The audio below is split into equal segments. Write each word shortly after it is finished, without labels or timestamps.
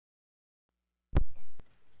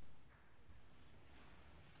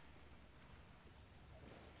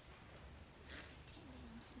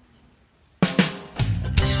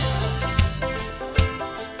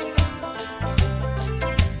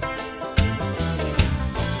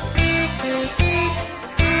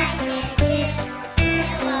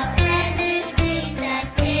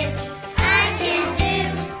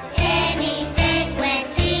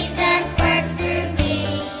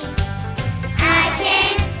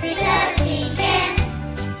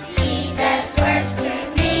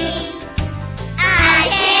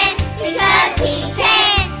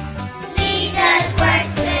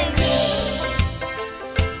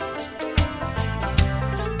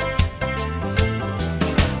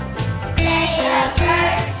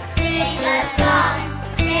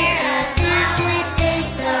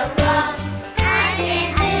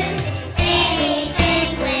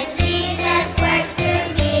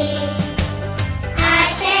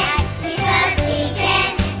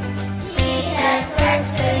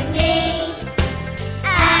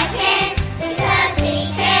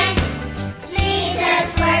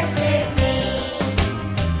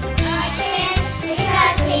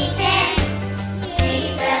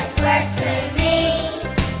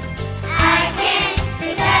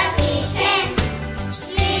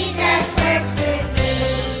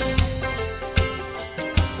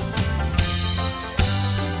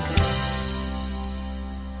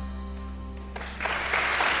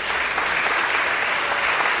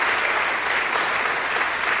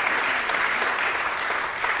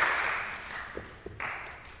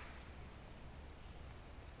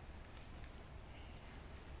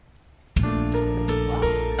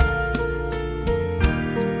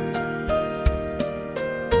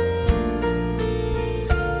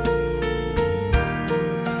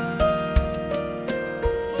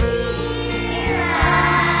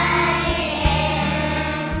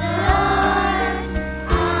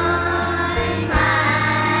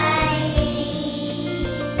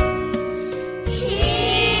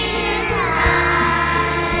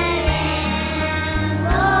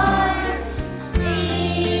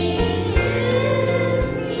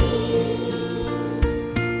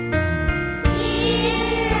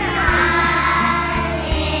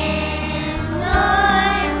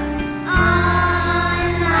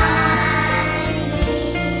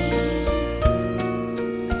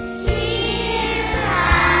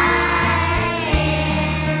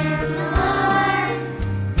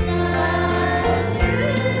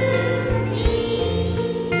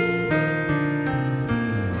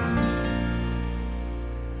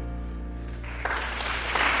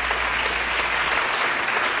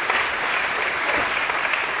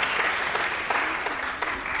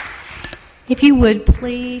If you would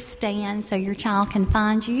please stand so your child can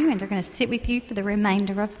find you, and they're going to sit with you for the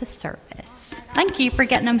remainder of the service. Thank you for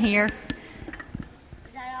getting them here. Is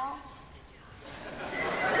that all?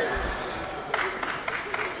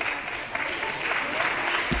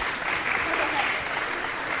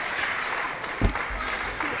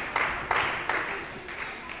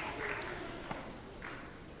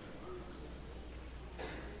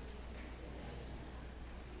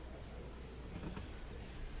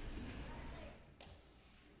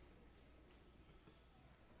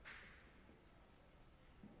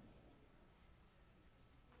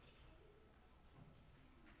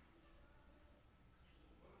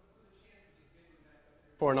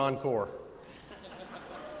 For an encore.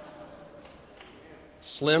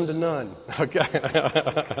 Slim to none.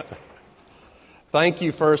 Okay. Thank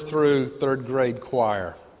you, first through third grade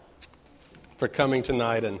choir, for coming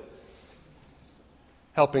tonight and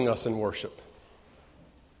helping us in worship.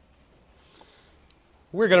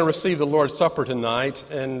 We're going to receive the Lord's Supper tonight,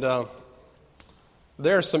 and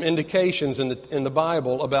there are some indications in the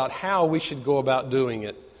Bible about how we should go about doing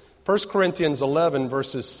it. 1 Corinthians 11,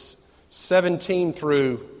 verses 17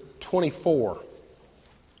 through 24.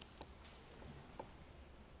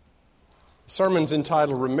 The sermon's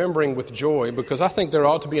entitled Remembering with Joy, because I think there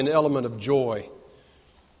ought to be an element of joy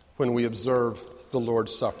when we observe the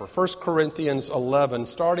Lord's Supper. 1 Corinthians 11,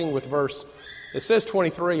 starting with it says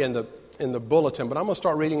 23 in the bulletin, but I'm going to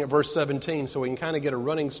start reading at verse 17 so we can kind of get a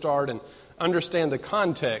running start and understand the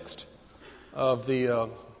context of the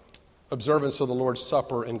observance of the Lord's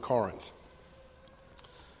Supper in Corinth.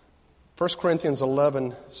 1 Corinthians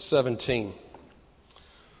 11:17.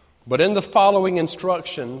 But in the following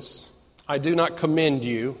instructions I do not commend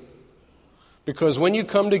you, because when you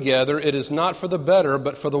come together it is not for the better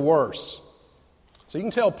but for the worse. So you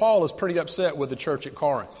can tell Paul is pretty upset with the church at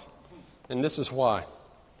Corinth, and this is why.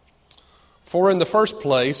 For in the first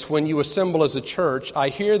place, when you assemble as a church, I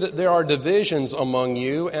hear that there are divisions among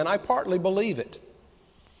you, and I partly believe it.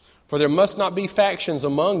 For there must not be factions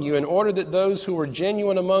among you, in order that those who are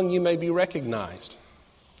genuine among you may be recognized.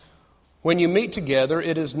 When you meet together,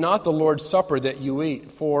 it is not the Lord's Supper that you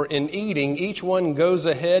eat, for in eating each one goes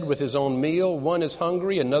ahead with his own meal. One is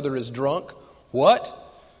hungry, another is drunk. What?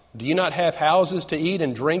 Do you not have houses to eat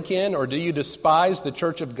and drink in, or do you despise the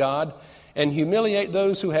church of God and humiliate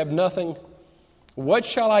those who have nothing? What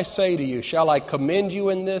shall I say to you? Shall I commend you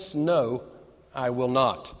in this? No, I will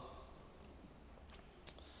not.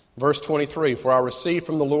 Verse 23, for I received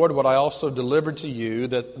from the Lord what I also delivered to you,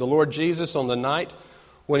 that the Lord Jesus on the night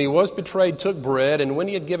when he was betrayed took bread, and when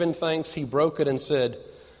he had given thanks, he broke it and said,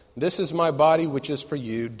 this is my body which is for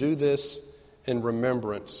you. Do this in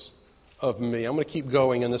remembrance of me. I'm going to keep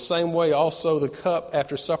going. In the same way also the cup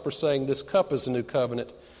after supper, saying, this cup is the new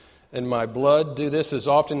covenant in my blood. Do this as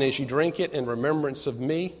often as you drink it in remembrance of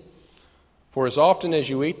me. For as often as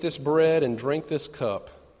you eat this bread and drink this cup,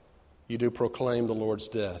 you do proclaim the Lord's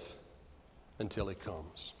death until he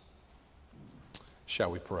comes.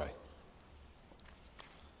 Shall we pray?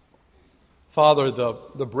 Father,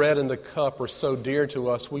 the bread and the cup are so dear to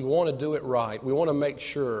us. We want to do it right. We want to make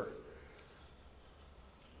sure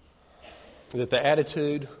that the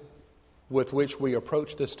attitude with which we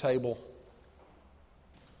approach this table,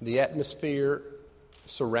 the atmosphere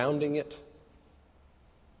surrounding it,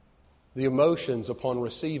 the emotions upon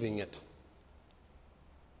receiving it,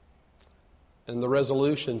 and the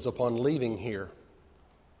resolutions upon leaving here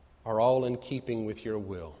are all in keeping with your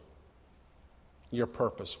will, your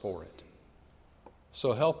purpose for it.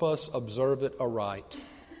 So help us observe it aright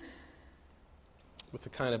with the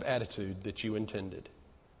kind of attitude that you intended.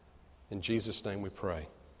 In Jesus' name we pray.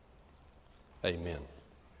 Amen.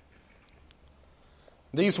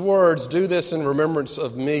 These words, do this in remembrance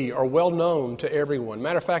of me, are well known to everyone.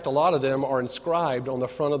 Matter of fact, a lot of them are inscribed on the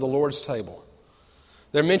front of the Lord's table.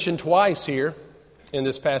 They're mentioned twice here in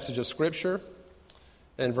this passage of Scripture,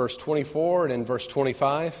 in verse 24 and in verse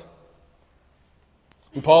 25.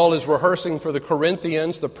 And Paul is rehearsing for the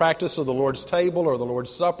Corinthians the practice of the Lord's table or the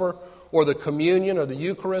Lord's Supper or the communion or the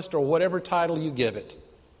Eucharist or whatever title you give it.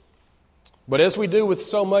 But as we do with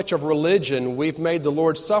so much of religion, we've made the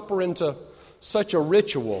Lord's Supper into such a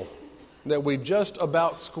ritual that we've just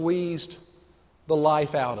about squeezed the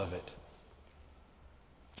life out of it.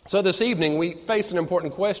 So this evening we face an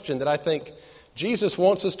important question that I think Jesus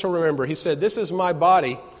wants us to remember. He said, this is my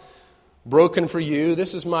body broken for you.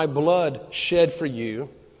 This is my blood shed for you.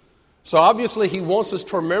 So obviously he wants us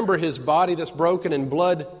to remember his body that's broken and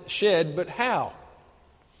blood shed, but how?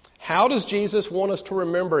 How does Jesus want us to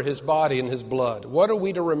remember his body and his blood? What are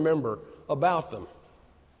we to remember about them?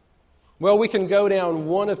 Well, we can go down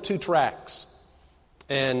one of two tracks.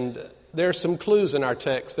 And there are some clues in our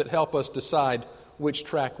text that help us decide which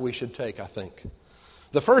track we should take, I think.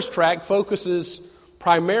 The first track focuses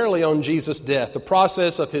primarily on Jesus' death, the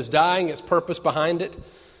process of his dying, its purpose behind it. And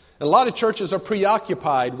a lot of churches are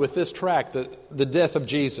preoccupied with this track, the death of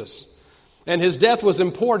Jesus. And his death was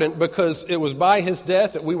important because it was by his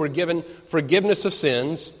death that we were given forgiveness of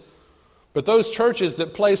sins. But those churches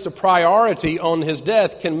that place a priority on his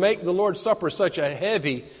death can make the Lord's Supper such a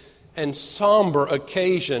heavy and somber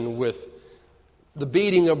occasion with the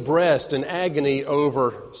beating of breast and agony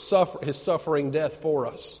over his suffering death for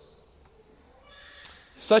us.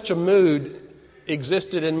 Such a mood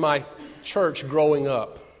existed in my church growing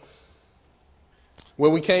up.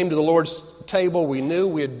 When we came to the Lord's table, we knew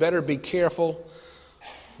we had better be careful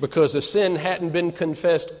because if sin hadn't been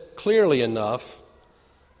confessed clearly enough,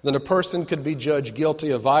 then a person could be judged guilty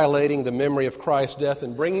of violating the memory of Christ's death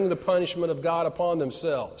and bringing the punishment of God upon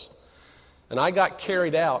themselves. And I got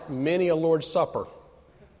carried out many a Lord's Supper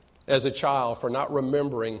as a child for not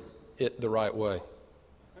remembering it the right way.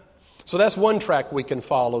 So that's one track we can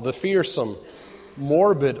follow, the fearsome,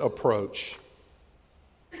 morbid approach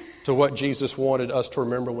to what Jesus wanted us to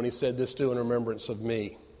remember when he said, "This do in remembrance of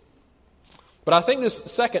me." But I think this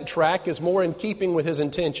second track is more in keeping with his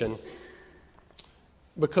intention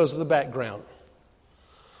because of the background.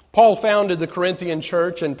 Paul founded the Corinthian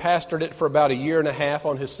church and pastored it for about a year and a half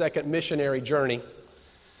on his second missionary journey.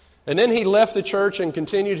 And then he left the church and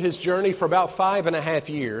continued his journey for about 5.5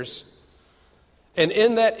 years. And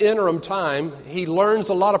in that interim time, he learns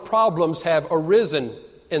a lot of problems have arisen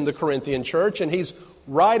in the Corinthian church, and he's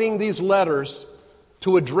writing these letters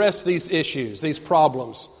to address these issues, these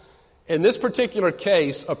problems. In this particular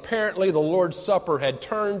case, apparently the Lord's Supper had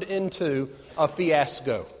turned into a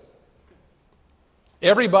fiasco.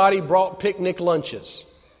 Everybody brought picnic lunches.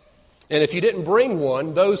 And if you didn't bring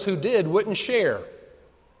one, those who did wouldn't share.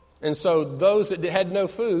 And so those that had no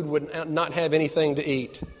food would not have anything to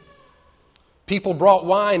eat. People brought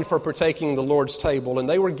wine for partaking the Lord's table, and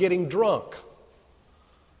they were getting drunk.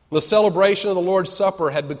 The celebration of the Lord's Supper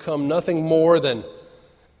had become nothing more than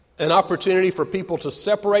an opportunity for people to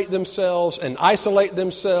separate themselves and isolate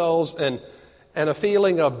themselves and a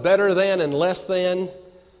feeling of better than and less than,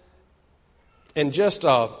 and just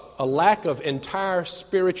a lack of entire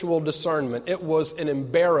spiritual discernment. It was an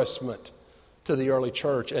embarrassment to the early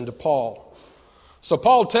church and to Paul. So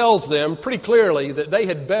Paul tells them pretty clearly that they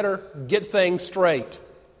had better get things straight.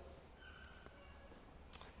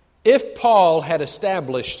 If Paul had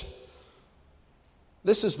established,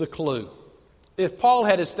 this is the clue, if Paul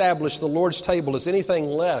had established the Lord's table as anything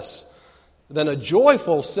less than a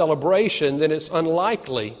joyful celebration, then it's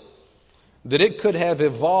unlikely that it could have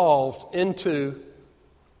evolved into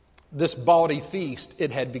this bawdy feast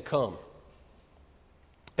it had become.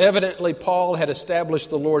 Evidently, Paul had established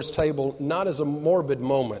the Lord's table not as a morbid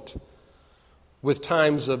moment with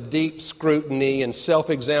times of deep scrutiny and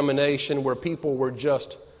self-examination where people were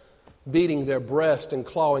just beating their breast and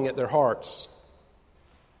clawing at their hearts.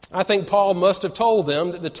 I think Paul must have told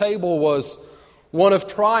them that the table was one of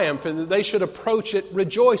triumph and that they should approach it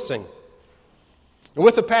rejoicing. And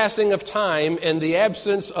with the passing of time and the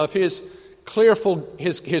absence of his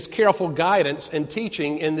careful guidance and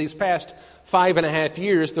teaching in these past 5.5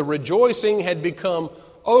 years, the rejoicing had become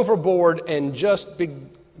overboard and just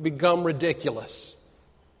become ridiculous.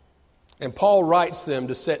 And Paul writes them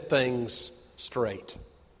to set things straight.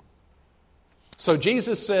 So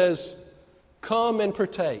Jesus says, "Come and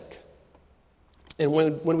partake." And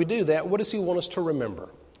when we do that, what does he want us to remember?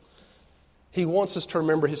 He wants us to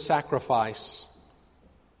remember his sacrifice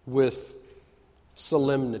with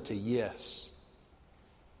solemnity, yes.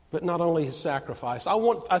 But not only his sacrifice.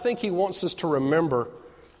 I think he wants us to remember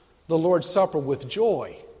the Lord's Supper with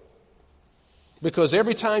joy. Because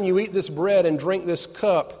every time you eat this bread and drink this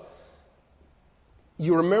cup,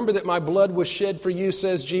 you remember that my blood was shed for you,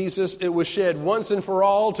 says Jesus. It was shed once and for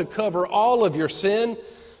all to cover all of your sin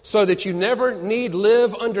so that you never need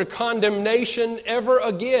live under condemnation ever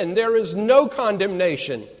again. There is no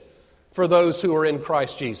condemnation for those who are in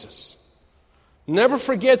Christ Jesus. Never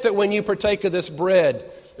forget that when you partake of this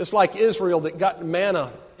bread, it's like Israel that got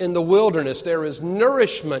manna in the wilderness. There is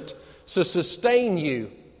nourishment to sustain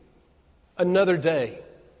you another day.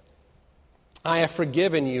 I have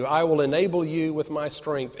forgiven you. I will enable you with my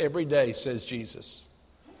strength every day, says Jesus.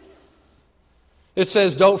 It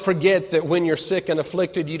says, don't forget that when you're sick and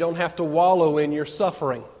afflicted, you don't have to wallow in your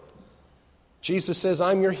suffering. Jesus says,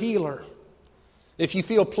 I'm your healer. If you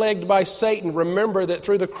feel plagued by Satan, remember that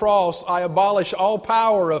through the cross, I abolish all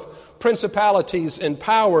power of principalities and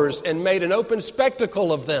powers and made an open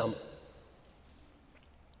spectacle of them.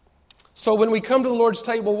 So when we come to the Lord's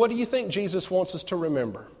table, what do you think Jesus wants us to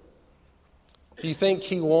remember? Do you think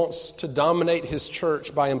He wants to dominate His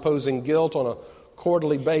church by imposing guilt on a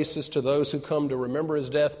quarterly basis to those who come to remember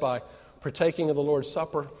His death by partaking of the Lord's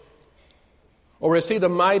Supper? Or is He the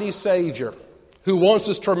mighty Savior who wants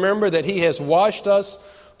us to remember that He has washed us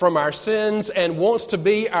from our sins and wants to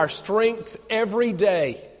be our strength every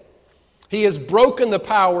day? He has broken the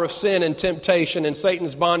power of sin and temptation and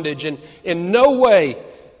Satan's bondage, and in no way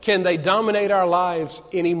can they dominate our lives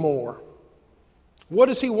anymore. What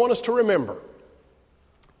does He want us to remember?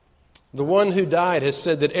 The one who died has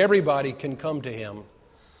said that everybody can come to Him.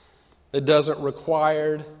 It doesn't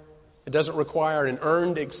require an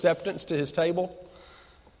earned acceptance to His table.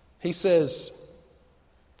 He says,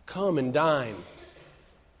 come and dine.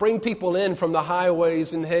 Bring people in from the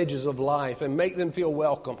highways and hedges of life and make them feel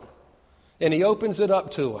welcome. And He opens it up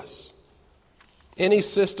to us. Any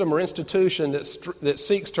system or institution that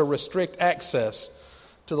seeks to restrict access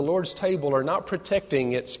to the Lord's table are not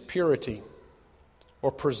protecting its purity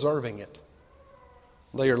or preserving it.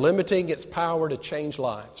 They are limiting its power to change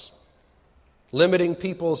lives, limiting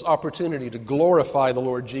people's opportunity to glorify the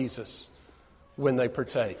Lord Jesus when they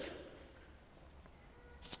partake.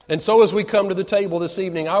 And so as we come to the table this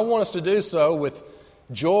evening, I want us to do so with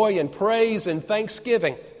joy and praise and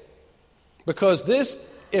thanksgiving. Because this,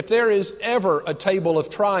 if there is ever a table of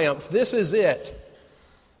triumph, this is it.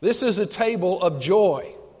 This is a table of joy.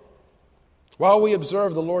 While we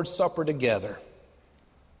observe the Lord's Supper together,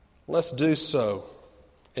 let's do so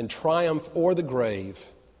in triumph o'er the grave,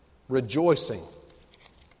 rejoicing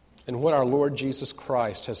in what our Lord Jesus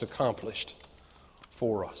Christ has accomplished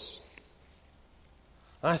for us.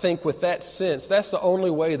 I think with that sense, that's the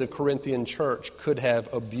only way the Corinthian church could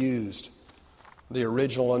have abused the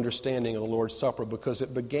original understanding of the Lord's Supper, because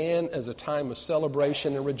it began as a time of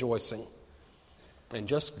celebration and rejoicing and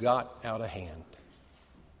just got out of hand.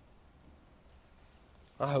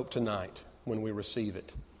 I hope tonight, when we receive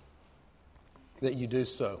it, that you do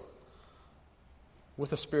so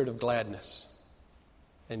with a spirit of gladness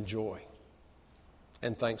and joy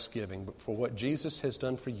and thanksgiving for what Jesus has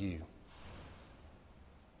done for you.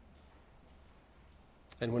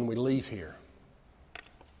 And when we leave here,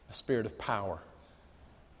 a spirit of power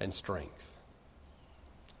and strength.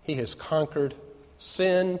 He has conquered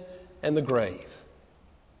sin and the grave.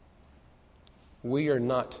 We are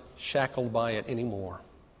not shackled by it anymore.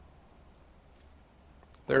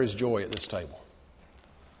 There is joy at this table.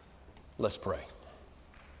 Let's pray.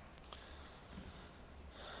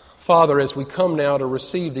 Father, as we come now to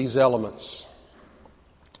receive these elements,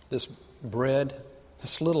 this bread,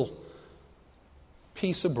 this little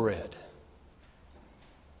piece of bread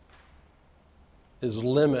is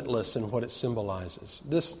limitless in what it symbolizes.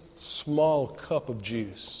 This small cup of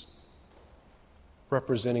juice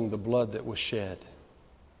representing the blood that was shed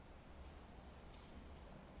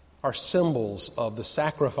are symbols of the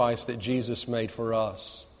sacrifice that Jesus made for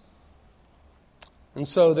us. And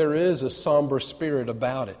so there is a somber spirit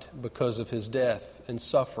about it because of His death and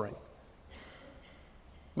suffering.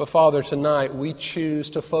 But Father, tonight we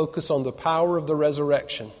choose to focus on the power of the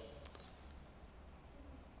resurrection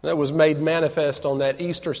that was made manifest on that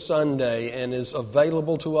Easter Sunday and is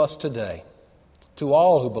available to us today, to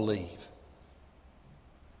all who believe,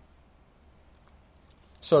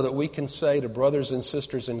 so that we can say to brothers and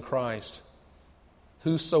sisters in Christ,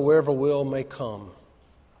 whosoever will may come.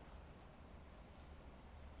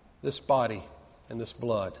 This body and this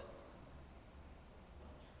blood,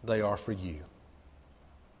 they are for you.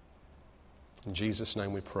 In Jesus'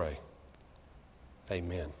 name we pray.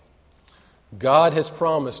 Amen. God has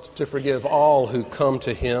promised to forgive all who come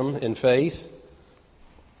to Him in faith.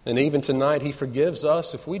 And even tonight He forgives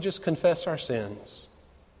us if we just confess our sins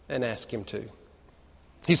and ask Him to.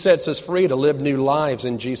 He sets us free to live new lives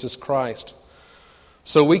in Jesus Christ.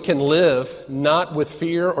 So we can live not with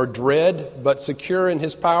fear or dread, but secure in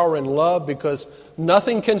His power and love, because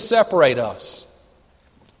nothing can separate us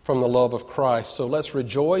from the love of Christ. So let's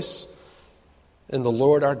rejoice in the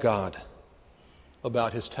Lord our God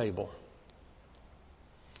about His table.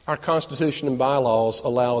 Our Constitution and bylaws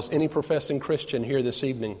allows any professing Christian here this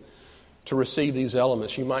evening to receive these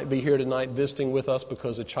elements. You might be here tonight visiting with us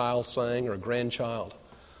because a child sang or a grandchild.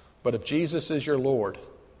 But if Jesus is your Lord,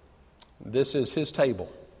 this is His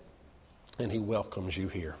table, and He welcomes you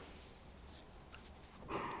here.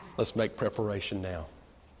 Let's make preparation now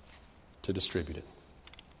to distribute it.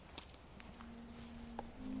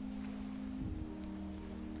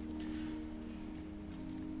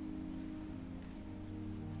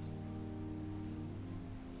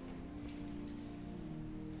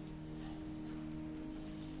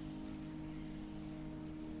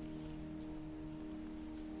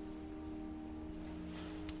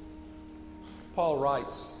 Paul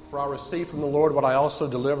writes, "For I received from the Lord what I also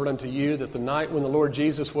delivered unto you, that the night when the Lord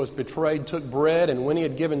Jesus was betrayed, took bread, and when he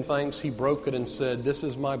had given thanks, he broke it and said, 'This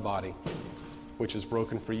is my body, which is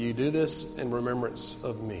broken for you. Do this in remembrance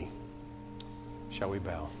of me.'" Shall we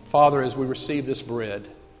bow? Father, as we receive this bread,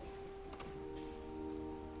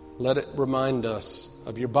 let it remind us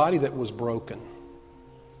of your body that was broken,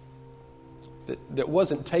 that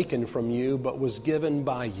wasn't taken from you, but was given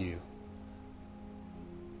by you,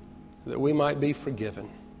 that we might be forgiven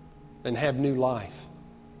and have new life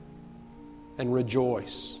and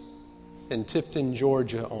rejoice. In Tifton,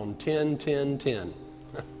 Georgia on 10/10/10,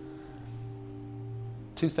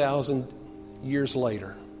 2,000 years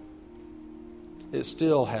later, it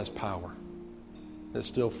still has power. It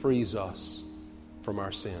still frees us from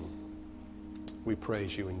our sin. We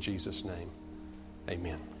praise you in Jesus' name.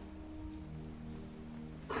 Amen.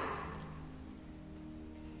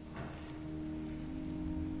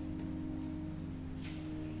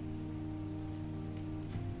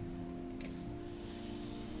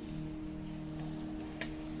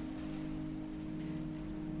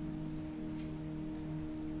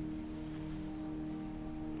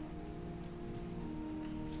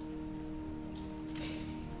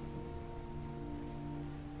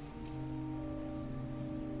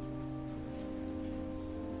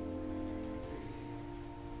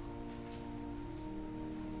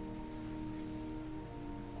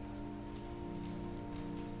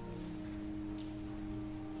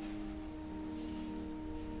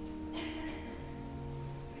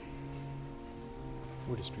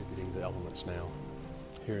 We're distributing the elements now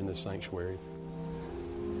here in the sanctuary.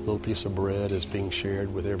 A little piece of bread is being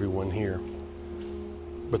shared with everyone here.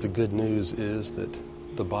 But the good news is that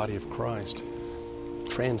the body of Christ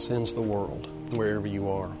transcends the world. Wherever you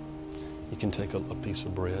are, you can take a piece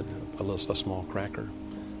of bread, a small cracker,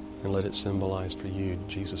 and let it symbolize for you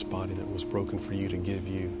Jesus' body that was broken for you to give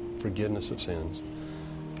you forgiveness of sins.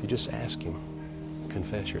 If you just ask him,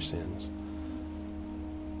 confess your sins,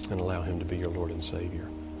 and allow him to be your Lord and Savior.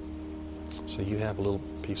 So you have a little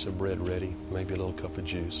piece of bread ready, maybe a little cup of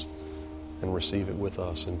juice, and receive it with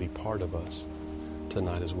us and be part of us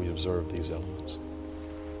tonight as we observe these elements.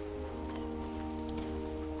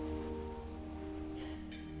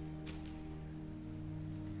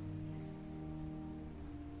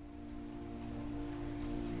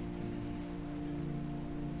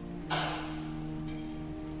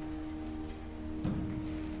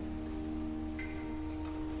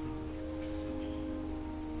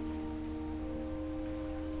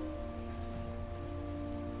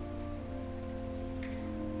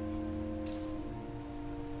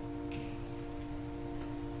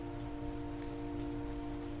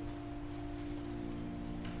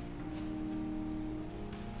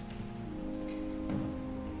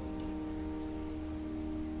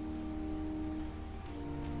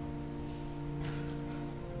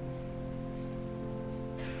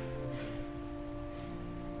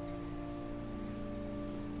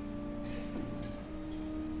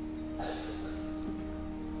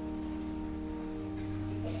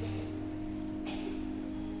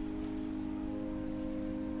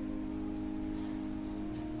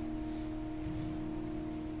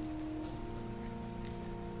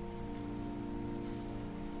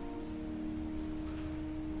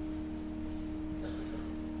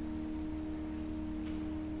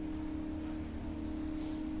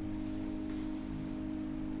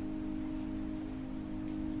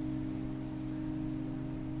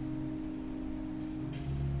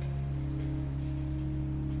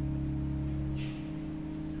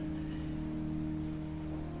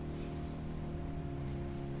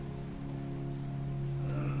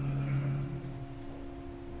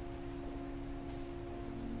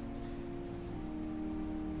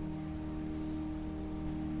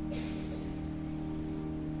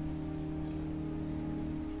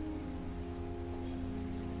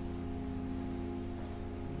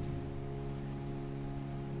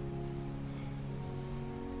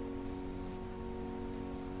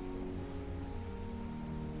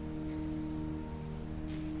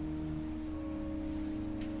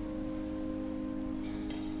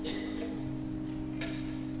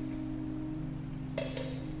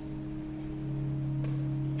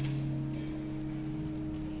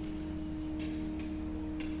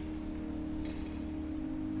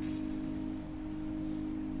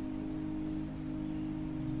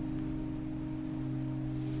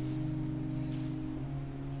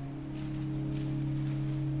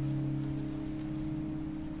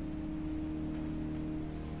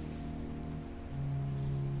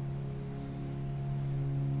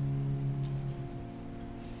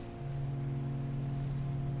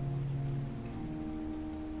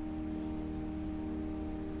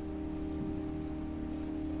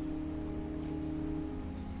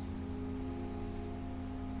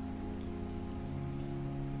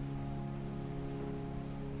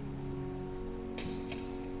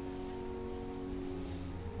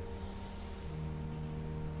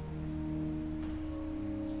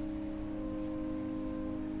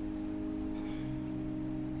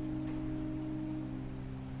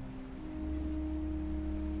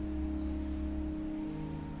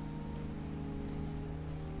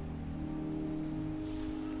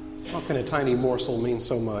 can a tiny morsel mean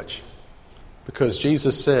so much? Because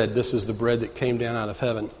Jesus said, this is the bread that came down out of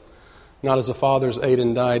heaven. Not as the fathers ate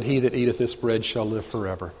and died, he that eateth this bread shall live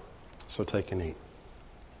forever. So take and eat.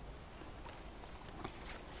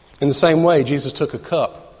 In the same way, Jesus took a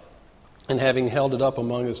cup, and having held it up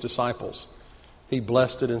among his disciples, he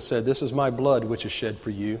blessed it and said, this is my blood which is shed for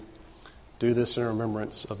you. Do this in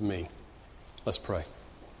remembrance of me. Let's pray.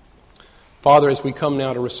 Father, as we come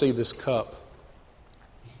now to receive this cup,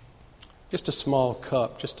 just a small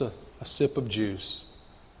cup, just a sip of juice,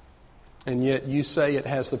 and yet you say it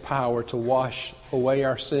has the power to wash away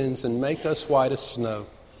our sins and make us white as snow.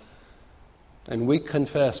 And we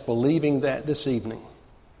confess, believing that this evening,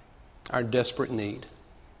 our desperate need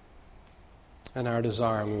and our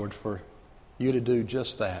desire, Lord, for you to do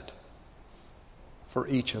just that for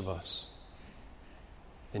each of us.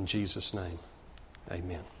 In Jesus' name,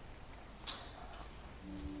 amen.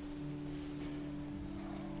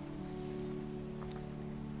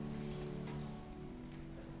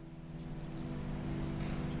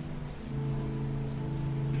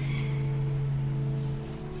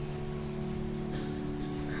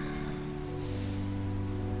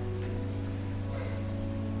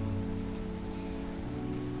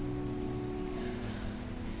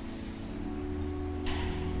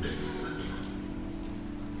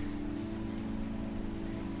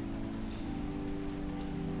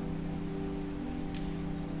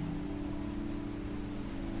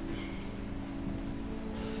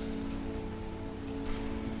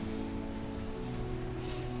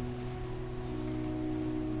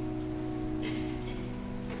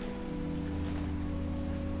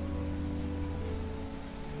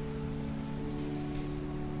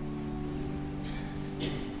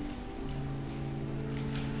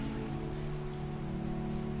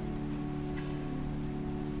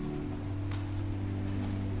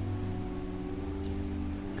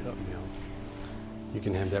 You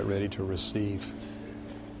can have that ready to receive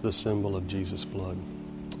the symbol of Jesus' blood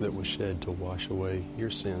that was shed to wash away your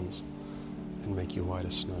sins and make you white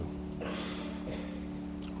as snow.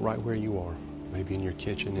 Right where you are, maybe in your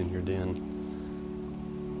kitchen, in your den.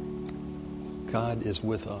 God is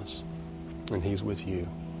with us, and He's with you.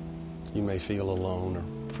 You may feel alone or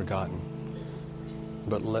forgotten,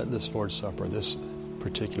 but let this Lord's Supper, this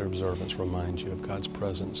particular observance, remind you of God's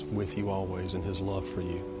presence with you always and His love for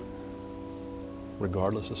you.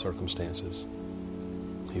 Regardless of circumstances,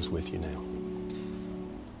 He's with you now.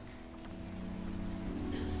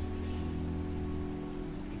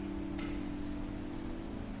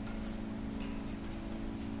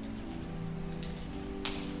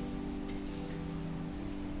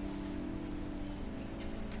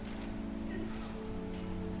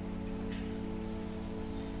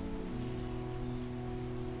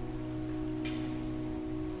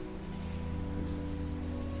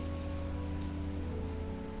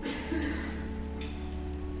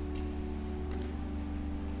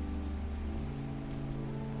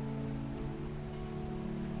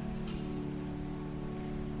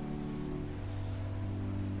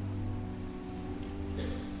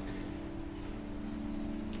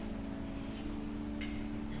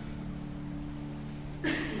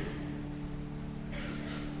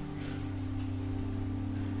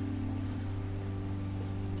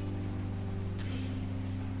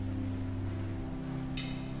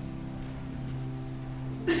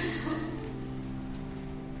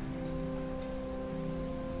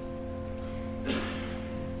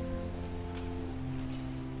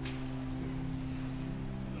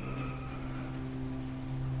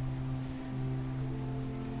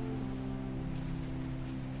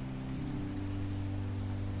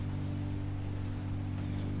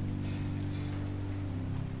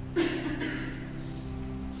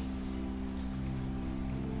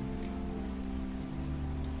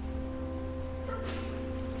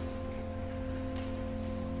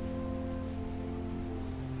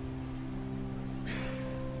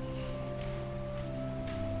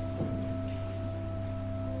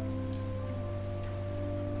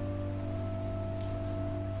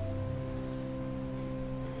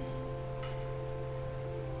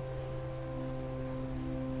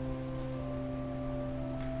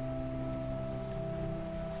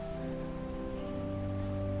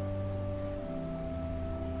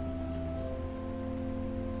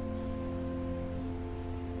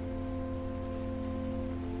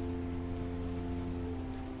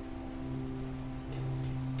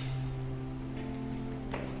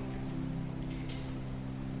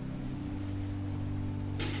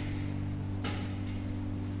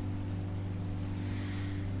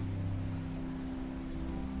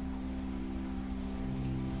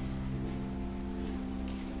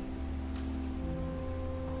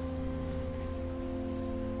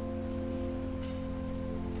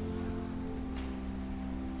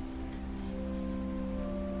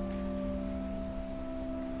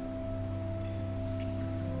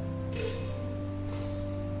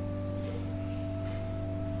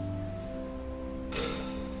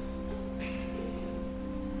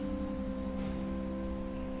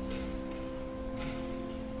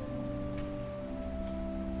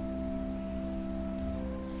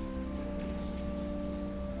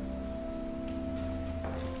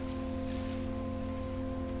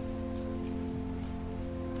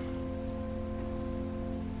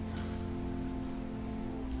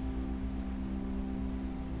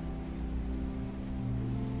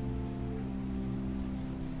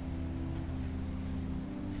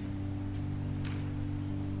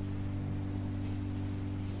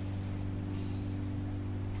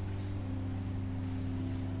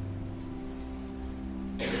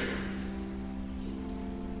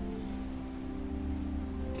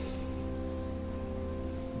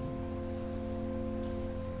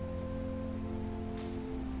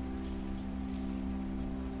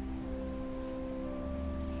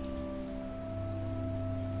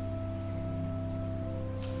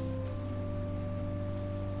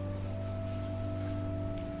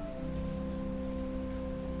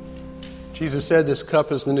 Jesus said, "This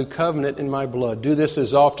cup is the new covenant in my blood. Do this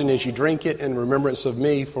as often as you drink it in remembrance of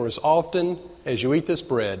me, for as often as you eat this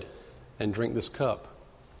bread and drink this cup,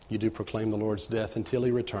 you do proclaim the Lord's death until he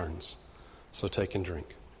returns. So take and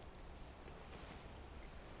drink."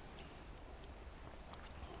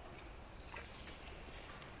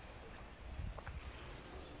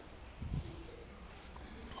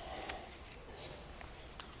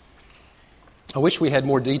 I wish we had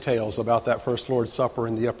more details about that first Lord's Supper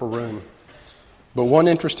in the upper room. But one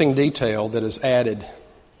interesting detail that is added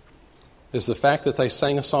is the fact that they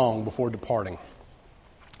sang a song before departing.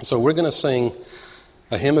 So we're going to sing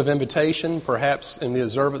a hymn of invitation, perhaps in the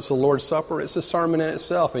observance of the Lord's Supper. It's a sermon in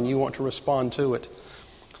itself, and you want to respond to it.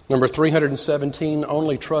 Number 317,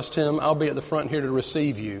 Only Trust Him. I'll be at the front here to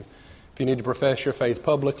receive you. If you need to profess your faith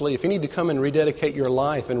publicly, if you need to come and rededicate your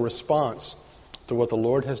life in response to what the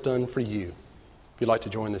Lord has done for you, if you'd like to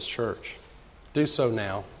join this church, do so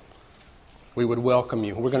now. We would welcome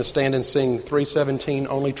you. We're going to stand and sing 317,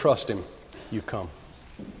 Only Trust Him. You come.